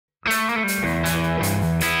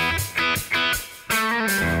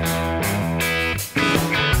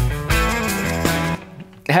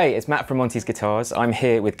Hey, it's Matt from Monty's Guitars. I'm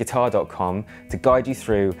here with guitar.com to guide you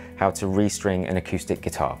through how to restring an acoustic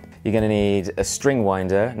guitar. You're going to need a string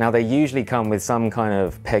winder. Now they usually come with some kind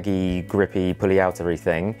of peggy, grippy, pulley outery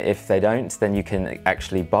thing. If they don't, then you can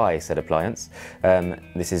actually buy said appliance.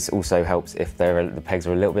 This also helps if the pegs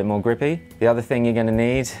are a little bit more grippy. The other thing you're going to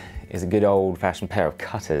need is a good old-fashioned pair of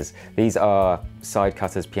cutters. These are side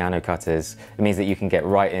cutters, piano cutters. It means that you can get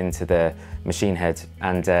right into the machine head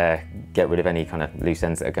and get rid of any kind of loose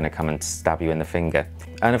ends that are going to come and stab you in the finger.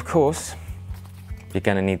 And of course, you're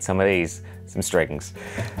going to need some of these, some strings.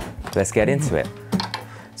 Let's get into it.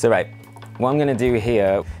 So right, what I'm going to do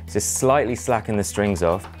here is just slightly slacken the strings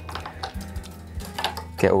off.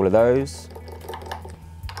 Get all of those.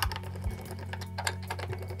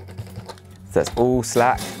 So that's all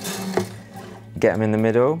slack. Get them in the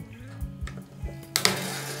middle,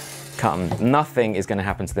 cut them. Nothing is going to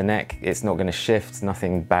happen to the neck. It's not going to shift.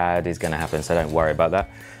 Nothing bad is going to happen, so don't worry about that.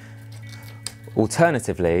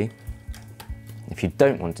 Alternatively, if you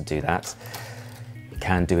don't want to do that, you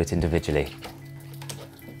can do it individually.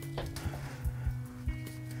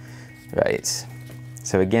 Right,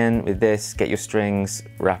 so again with this, get your strings,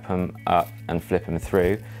 wrap them up and flip them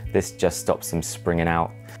through. This just stops them springing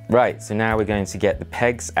out. Right, so now we're going to get the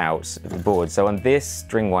pegs out of the board. So on this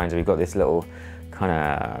string winder, we've got this little kind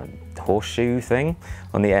of horseshoe thing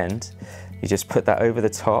on the end. You just put that over the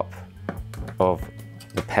top of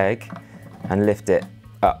the peg and lift it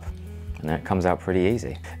up, and then it comes out pretty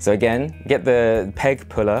easy. So again, get the peg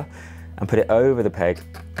puller and put it over the peg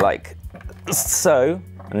like so,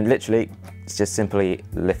 and literally just simply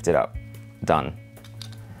lift it up. Done.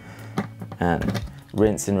 And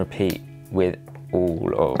rinse and repeat with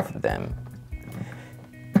all of them.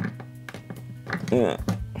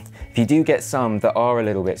 If you do get some that are a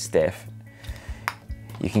little bit stiff,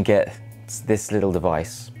 you can get this little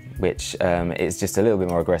device, which is just a little bit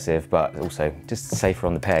more aggressive, but also just safer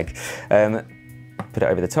on the peg. Put it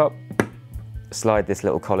over the top, slide this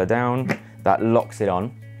little collar down, that locks it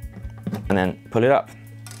on, and then pull it up.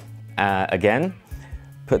 Again,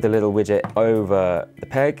 put the little widget over the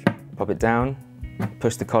peg, pop it down,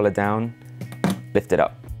 push the collar down, lift it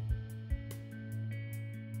up.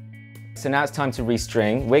 So now it's time to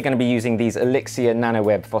restring. We're going to be using these Elixir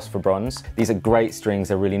NanoWeb Phosphor Bronze. These are great strings,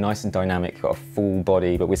 they're really nice and dynamic, got a full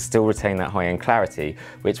body, but we still retain that high-end clarity,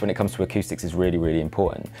 which when it comes to acoustics is really, really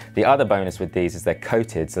important. The other bonus with these is they're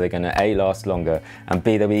coated, so they're going to A, last longer, and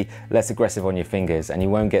B, they'll be less aggressive on your fingers, and you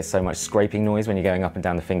won't get so much scraping noise when you're going up and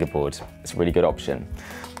down the fingerboard. It's a really good option.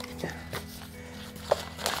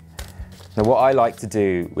 Now what I like to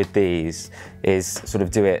do with these is sort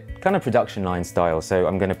of do it kind of production line style. So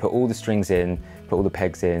I'm going to put all the strings in, put all the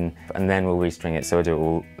pegs in, and then we'll restring it. So I do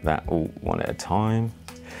all one at a time.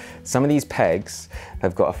 Some of these pegs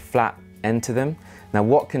have got a flat end to them. Now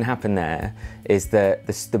what can happen there is that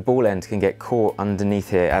the ball end can get caught underneath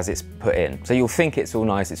here as it's put in. So you'll think it's all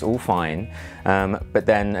nice, it's all fine, but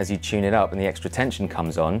then as you tune it up and the extra tension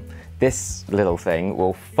comes on, this little thing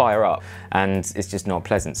will fire up and it's just not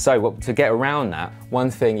pleasant. So to get around that, one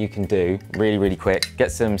thing you can do really, really quick,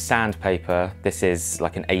 get some sandpaper. This is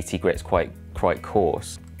like an 80 grit, it's quite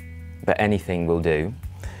coarse, but anything will do.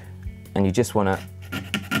 And you just want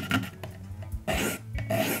to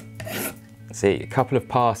see a couple of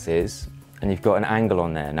passes and you've got an angle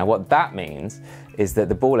on there. Now what that means is that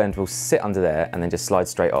the ball end will sit under there and then just slide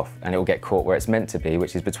straight off and it will get caught where it's meant to be,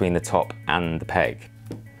 which is between the top and the peg.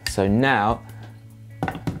 So now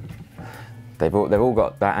they've all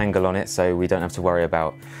got that angle on it, so we don't have to worry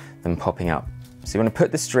about them popping up. So you want to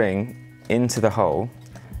put the string into the hole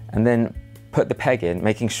and then put the peg in,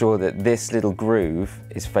 making sure that this little groove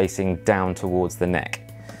is facing down towards the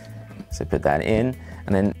neck. So put that in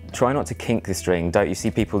and then try not to kink the string. You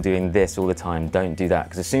see people doing this all the time, don't do that,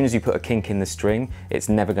 because as soon as you put a kink in the string, it's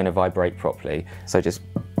never going to vibrate properly. So just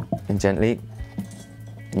gently,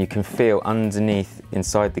 and you can feel underneath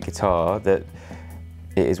inside the guitar that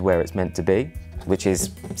it is where it's meant to be, which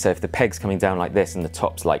is, so if the peg's coming down like this and the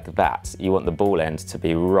top's like that, you want the ball end to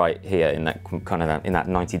be right here in that kind of in that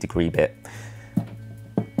 90-degree bit.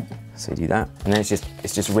 So do that, and then it's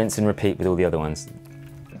just rinse and repeat with all the other ones.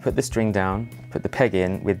 Put the string down, put the peg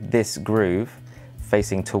in with this groove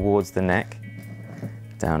facing towards the neck,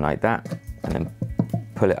 down like that, and then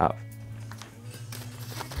pull it up.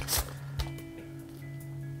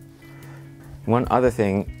 One other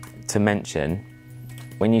thing to mention,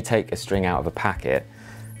 when you take a string out of a packet,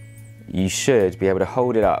 you should be able to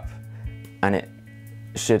hold it up and it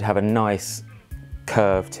should have a nice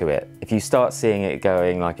curve to it. If you start seeing it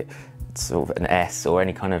going like sort of an S or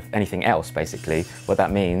anything else basically, what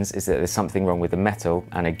that means is that there's something wrong with the metal,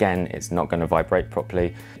 and again, it's not going to vibrate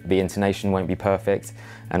properly. The intonation won't be perfect,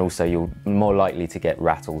 and also you're more likely to get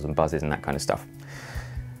rattles and buzzes and that kind of stuff.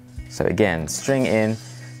 So again, string in,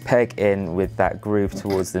 peg in with that groove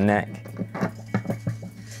towards the neck,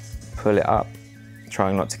 pull it up,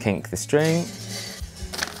 trying not to kink the string.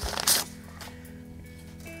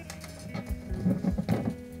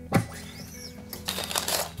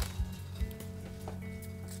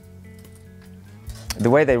 The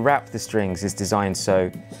way they wrap the strings is designed so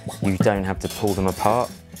you don't have to pull them apart.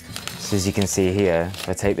 So as you can see here, if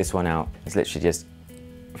I take this one out, it's literally just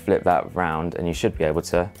flip that round and you should be able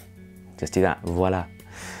to just do that, voila.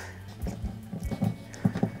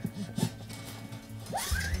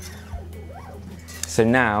 So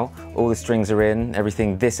now all the strings are in,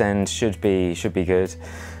 everything this end should be good.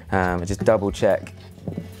 Just double check.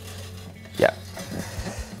 Yeah.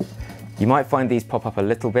 You might find these pop up a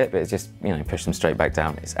little bit, but it's just, you know, push them straight back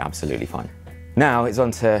down. It's absolutely fine. Now it's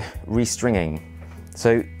on to restringing.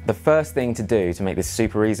 So the first thing to do to make this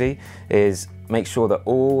super easy is make sure that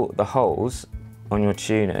all the holes on your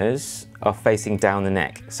tuners are facing down the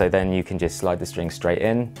neck. So then you can just slide the string straight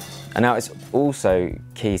in. And now it's also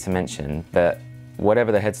key to mention that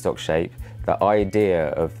whatever the headstock shape, the idea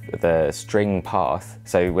of the string path,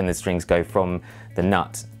 so when the strings go from the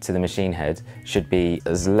nut to the machine head, should be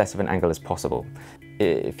as less of an angle as possible.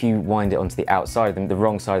 If you wind it onto the outside, the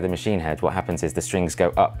wrong side of the machine head, what happens is the strings go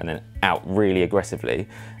up and then out really aggressively,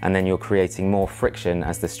 and then you're creating more friction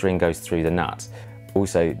as the string goes through the nut.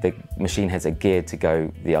 Also, the machine heads are geared to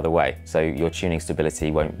go the other way, so your tuning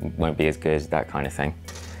stability won't be as good, that kind of thing.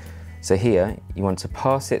 So here, you want to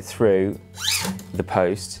pass it through the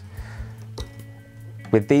post.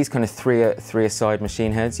 With these kind of three-a-side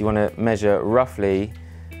machine heads, you want to measure roughly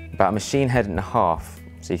about a machine head and a half.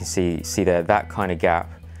 So you can see there, that kind of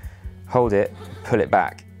gap. Hold it, pull it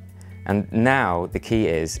back. And now the key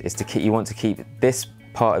is you want to keep this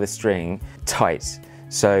part of the string tight,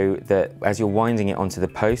 so that as you're winding it onto the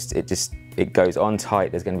post, it goes on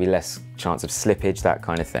tight, there's going to be less chance of slippage, that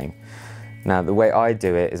kind of thing. Now the way I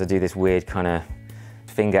do it is I do this weird kind of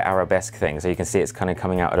finger arabesque thing, so you can see it's kind of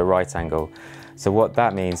coming out at a right angle. So what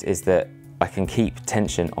that means is that I can keep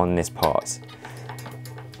tension on this part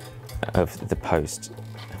of the post.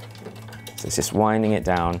 So it's just winding it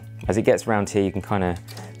down. As it gets around here, you can kind of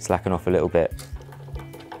slacken off a little bit.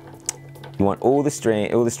 You want all the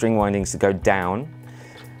string windings to go down.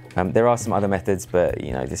 There are some other methods, but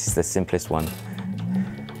you know, this is the simplest one.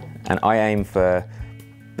 And I aim for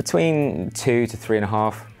between 2 to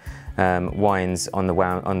 3.5 winds on the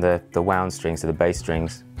wound strings, so the bass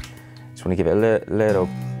strings. Just want to give it a little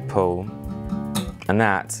pull, and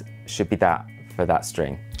that should be that for that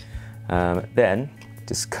string. Then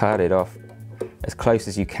just cut it off as close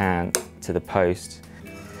as you can to the post.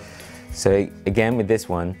 So again, with this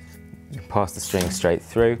one, you can pass the string straight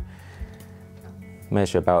through,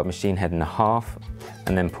 measure about a machine head and a half,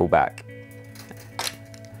 and then pull back.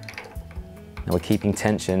 Now we're keeping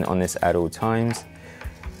tension on this at all times.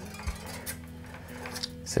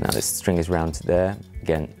 So now this string is round to there.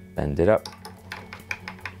 Again, bend it up.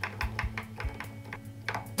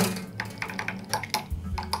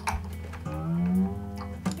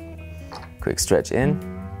 Quick stretch in.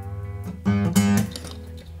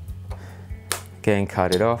 Again,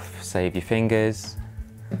 cut it off, save your fingers.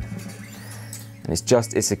 And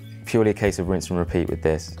it's purely a case of rinse and repeat with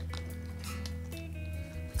this.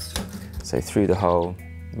 So through the hole,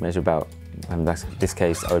 measure about, in this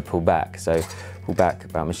case I would pull back. So pull back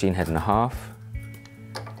about machine head and a half.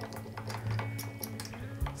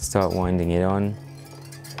 Start winding it on.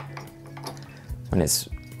 When it's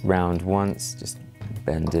round once, just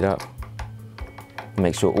bend it up.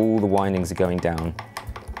 Make sure all the windings are going down.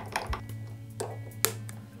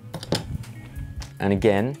 And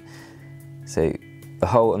again, so the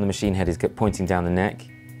hole on the machine head is pointing down the neck.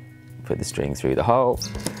 Put the string through the hole.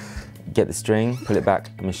 Get the string, pull it back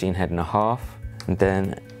a machine head and a half, and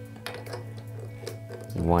then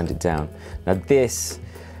you wind it down. Now this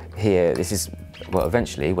here, this is, well,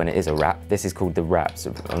 eventually when it is a wrap, this is called the wrap.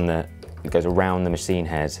 So it goes around the machine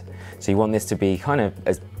head. So you want this to be kind of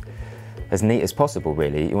as neat as possible,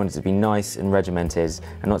 really. You want it to be nice and regimented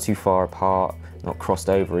and not too far apart, not crossed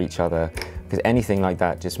over each other, because anything like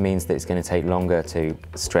that just means that it's going to take longer to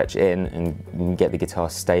stretch in and get the guitar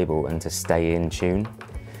stable and to stay in tune.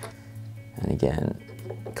 And again,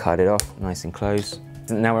 cut it off nice and close.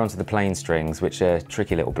 Now we're onto the plain strings, which are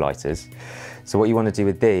tricky little blighters. So what you want to do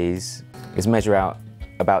with these is measure out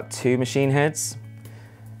about 2 machine heads.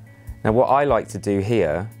 Now what I like to do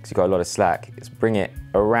here, because you've got a lot of slack, is bring it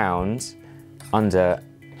around, under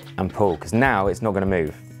and pull, because now it's not going to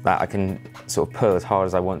move. I can sort of pull as hard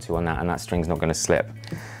as I want to on that and that string's not going to slip.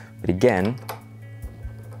 But again,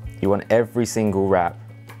 you want every single wrap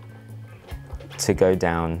to go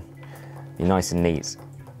down, be nice and neat,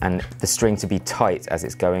 and the string to be tight as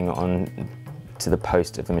it's going on to the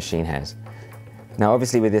post of the machine head. Now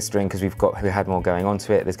obviously with this string, because we had more going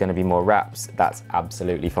onto it, there's going to be more wraps. That's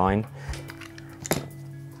absolutely fine.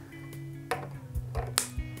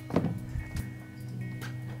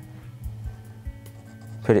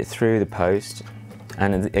 Put it through the post,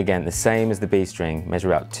 and again the same as the B string,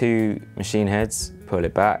 measure out 2 machine heads, pull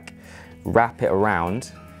it back, wrap it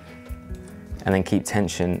around, and then keep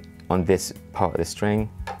tension on this part of the string.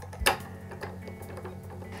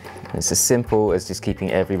 It's as simple as just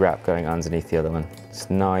keeping every wrap going underneath the other one. It's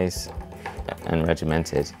nice and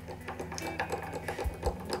regimented.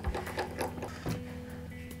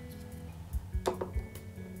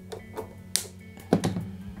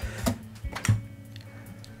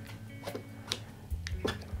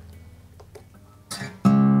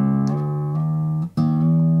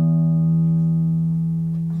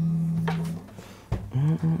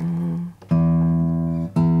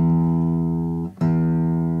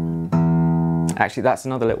 Actually, that's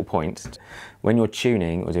another little point. When you're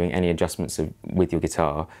tuning or doing any adjustments with your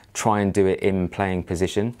guitar, try and do it in playing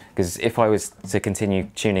position. Because if I was to continue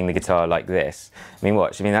tuning the guitar like this, I mean,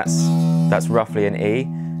 watch, I mean, that's roughly an E.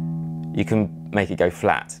 You can make it go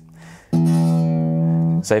flat.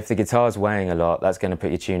 So if the guitar's weighing a lot, that's going to put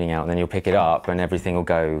your tuning out, and then you'll pick it up and everything will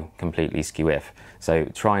go completely skew-if. So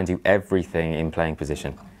try and do everything in playing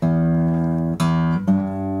position.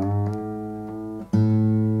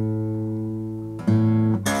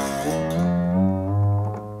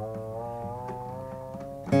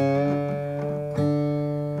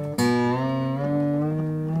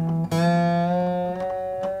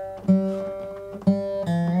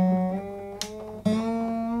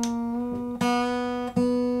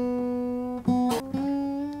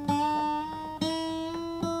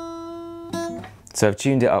 So I've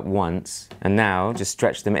tuned it up once, and now just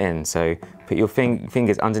stretch them in. So put your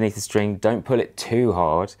fingers underneath the string, don't pull it too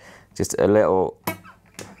hard, just a little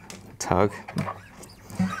tug.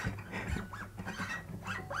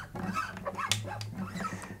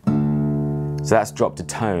 So that's dropped a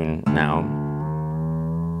tone now.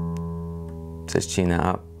 So let's tune that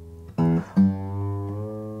up.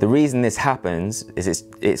 The reason this happens is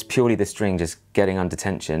it's purely the string just getting under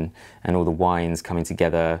tension and all the whines coming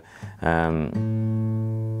together.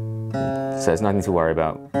 So it's nothing to worry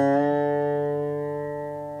about.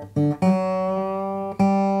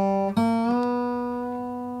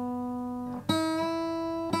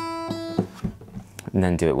 And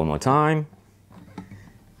then do it one more time.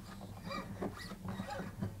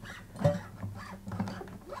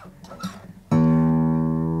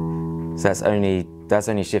 So that's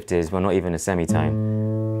only shifted, well, not even a semitone.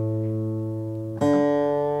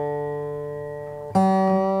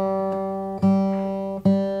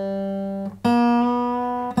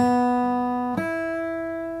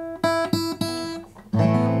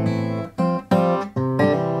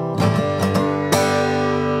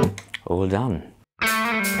 All done.